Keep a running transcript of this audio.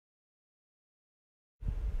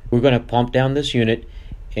We're going to pump down this unit,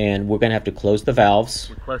 and we're going to have to close the valves.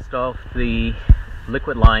 We closed off the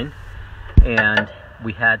liquid line, and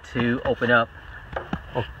we had to open up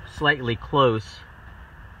or slightly close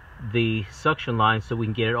the suction line so we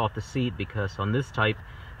can get it off the seat, because on this type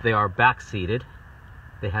they are back seated.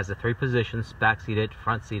 It has the 3 positions: back seated,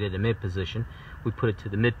 front seated, and mid position. We put it to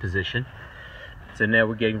the mid position. So now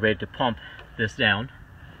we're getting ready to pump this down.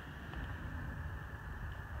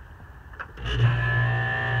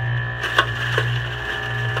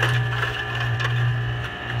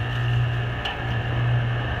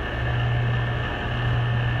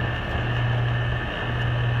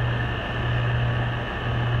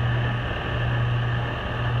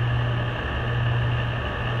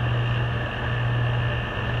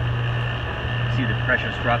 See the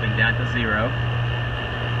pressure's dropping down to 0.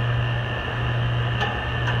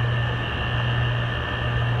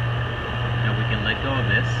 Now we can let go of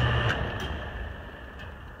this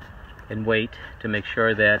and wait to make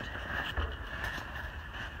sure that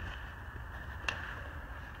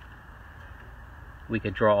we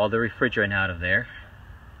can draw all the refrigerant out of there.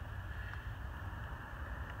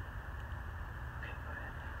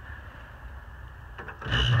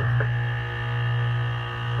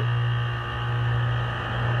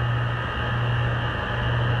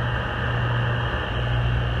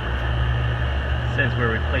 Since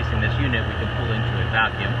we're replacing this unit, we can pull into a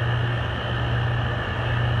vacuum.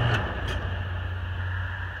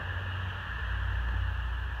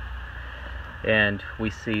 And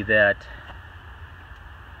we see that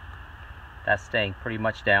that's staying pretty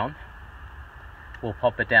much down. We'll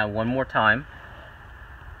pump it down one more time.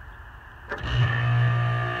 To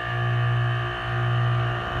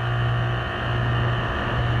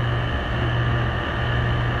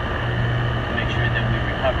make sure that we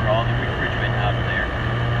recover all the refrigerant out of there.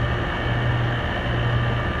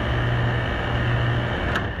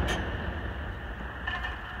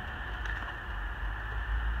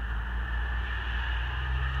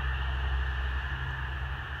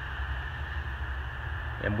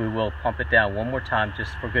 And we will pump it down one more time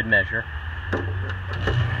just for good measure.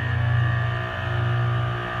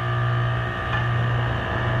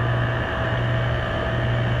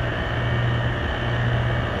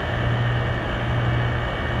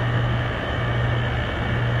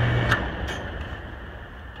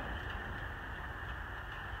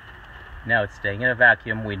 Now it's staying in a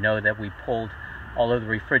vacuum. We know that we pulled all of the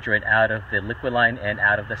refrigerant out of the liquid line and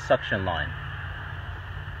out of the suction line.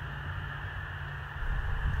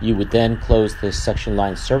 You would then close the suction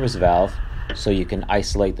line service valve so you can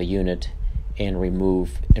isolate the unit and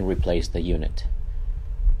remove and replace the unit.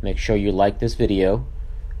 Make sure you like this video,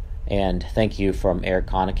 and thank you from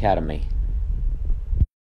Aircon Academy.